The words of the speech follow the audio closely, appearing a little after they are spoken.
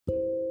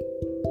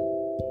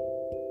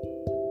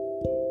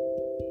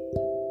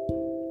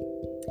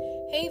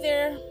Hey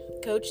there,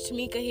 Coach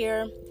Tamika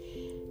here.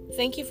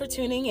 Thank you for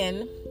tuning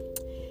in.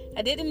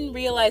 I didn't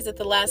realize that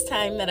the last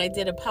time that I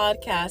did a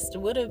podcast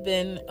would have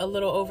been a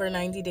little over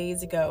 90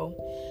 days ago.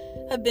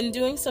 I've been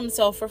doing some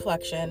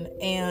self-reflection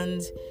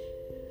and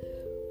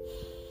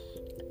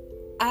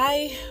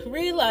I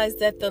realized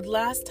that the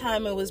last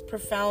time I was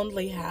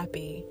profoundly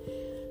happy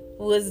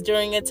was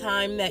during a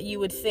time that you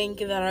would think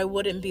that I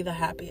wouldn't be the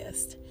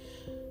happiest.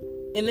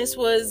 And this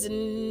was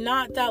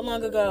not that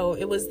long ago.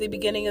 It was the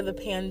beginning of the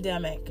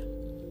pandemic.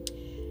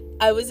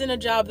 I was in a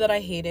job that I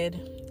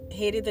hated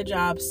the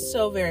job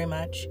so very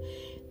much.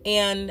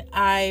 And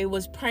I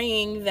was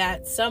praying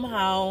that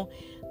somehow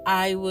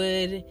I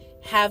would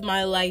have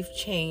my life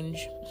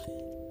change.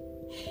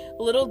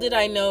 Little did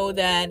I know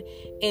that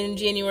in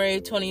January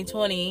of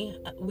 2020,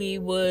 we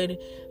would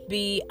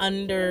be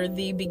under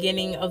the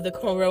beginning of the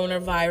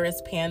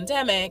coronavirus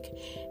pandemic,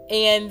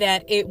 and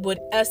that it would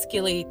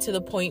escalate to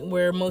the point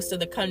where most of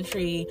the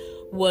country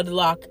would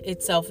lock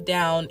itself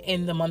down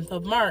in the month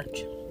of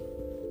March.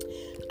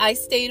 I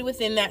stayed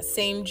within that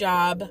same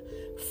job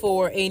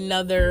for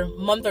another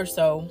month or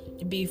so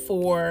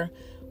before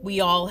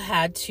we all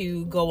had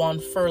to go on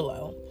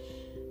furlough.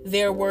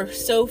 There were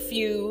so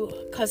few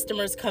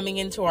customers coming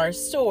into our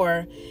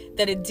store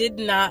that it did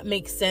not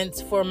make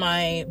sense for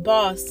my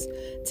boss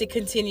to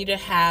continue to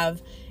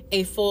have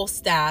a full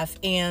staff,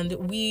 and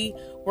we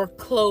were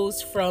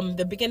closed from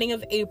the beginning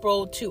of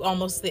April to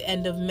almost the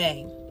end of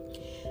May.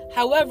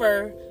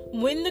 However,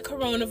 when the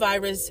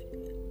coronavirus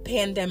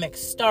pandemic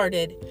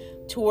started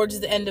towards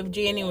the end of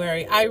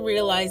January, I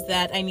realized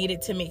that I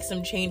needed to make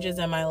some changes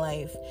in my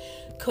life.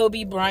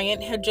 Kobe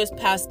Bryant had just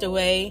passed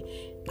away.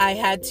 I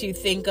had to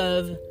think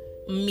of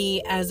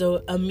me as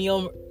a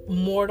mere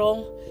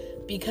mortal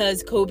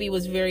because Kobe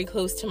was very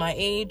close to my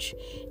age,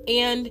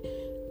 and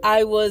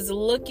I was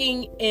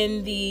looking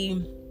in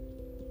the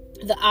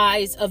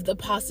eyes of the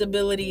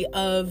possibility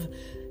of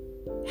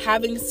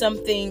having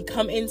something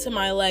come into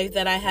my life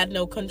that I had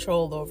no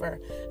control over,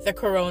 the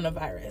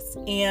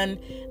coronavirus. And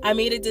I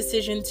made a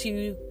decision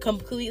to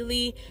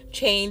completely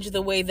change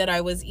the way that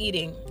I was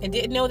eating. I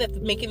didn't know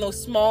that making those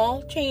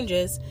small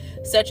changes,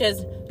 such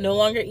as no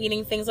longer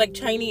eating things like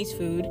Chinese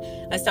food,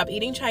 I stopped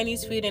eating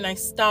Chinese food and I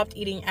stopped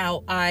eating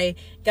out. I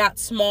got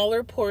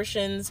smaller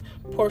portions,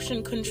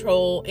 portion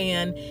control,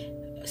 and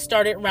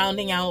started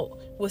rounding out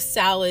with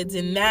salads,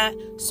 and that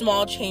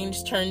small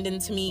change turned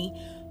into me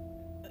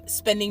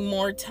spending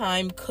more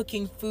time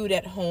cooking food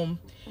at home,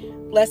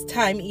 less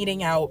time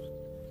eating out.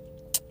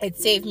 It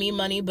saved me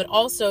money, but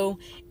also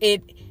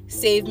it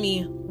saved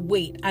me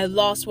weight. I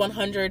lost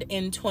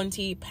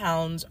 120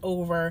 pounds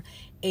over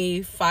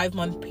a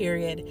 5-month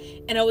period,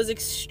 and I was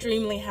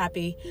extremely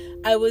happy.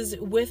 I was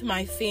with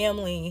my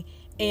family,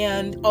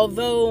 and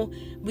although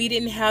we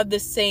didn't have the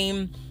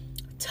same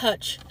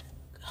touch,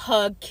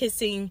 hug,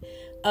 kissing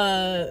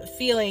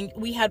feeling,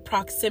 we had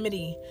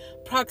proximity.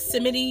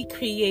 Proximity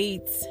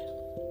creates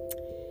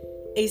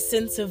a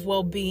sense of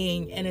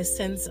well-being and a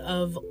sense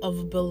of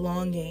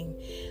belonging.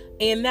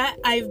 And that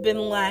I've been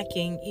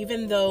lacking,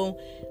 even though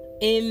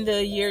in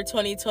the year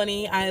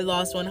 2020, I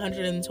lost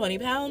 120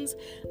 pounds.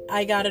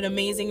 I got an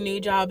amazing new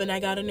job and I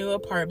got a new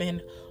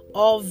apartment.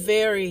 All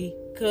very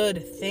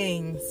good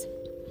things.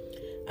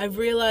 I've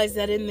realized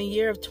that in the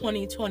year of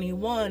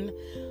 2021,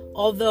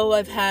 although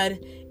I've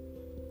had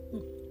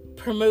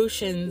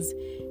promotions,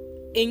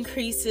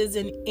 increases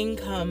in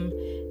income,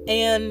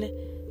 and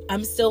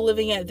I'm still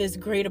living at this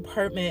great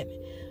apartment,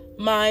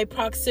 my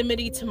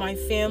proximity to my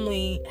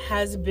family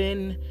has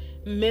been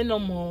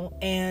minimal,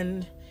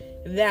 and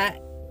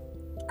that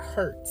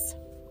hurts.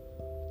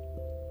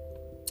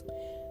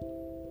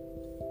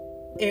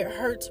 It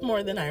hurts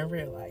more than I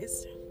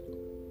realized.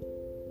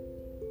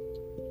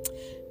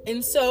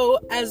 And so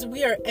as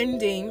we are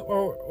ending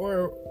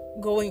or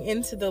going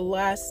into the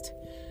last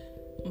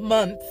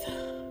month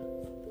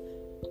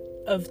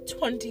of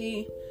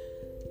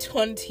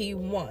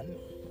 2021,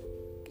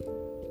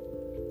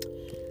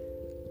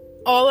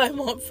 all I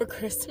want for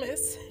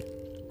Christmas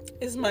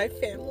is my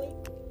family.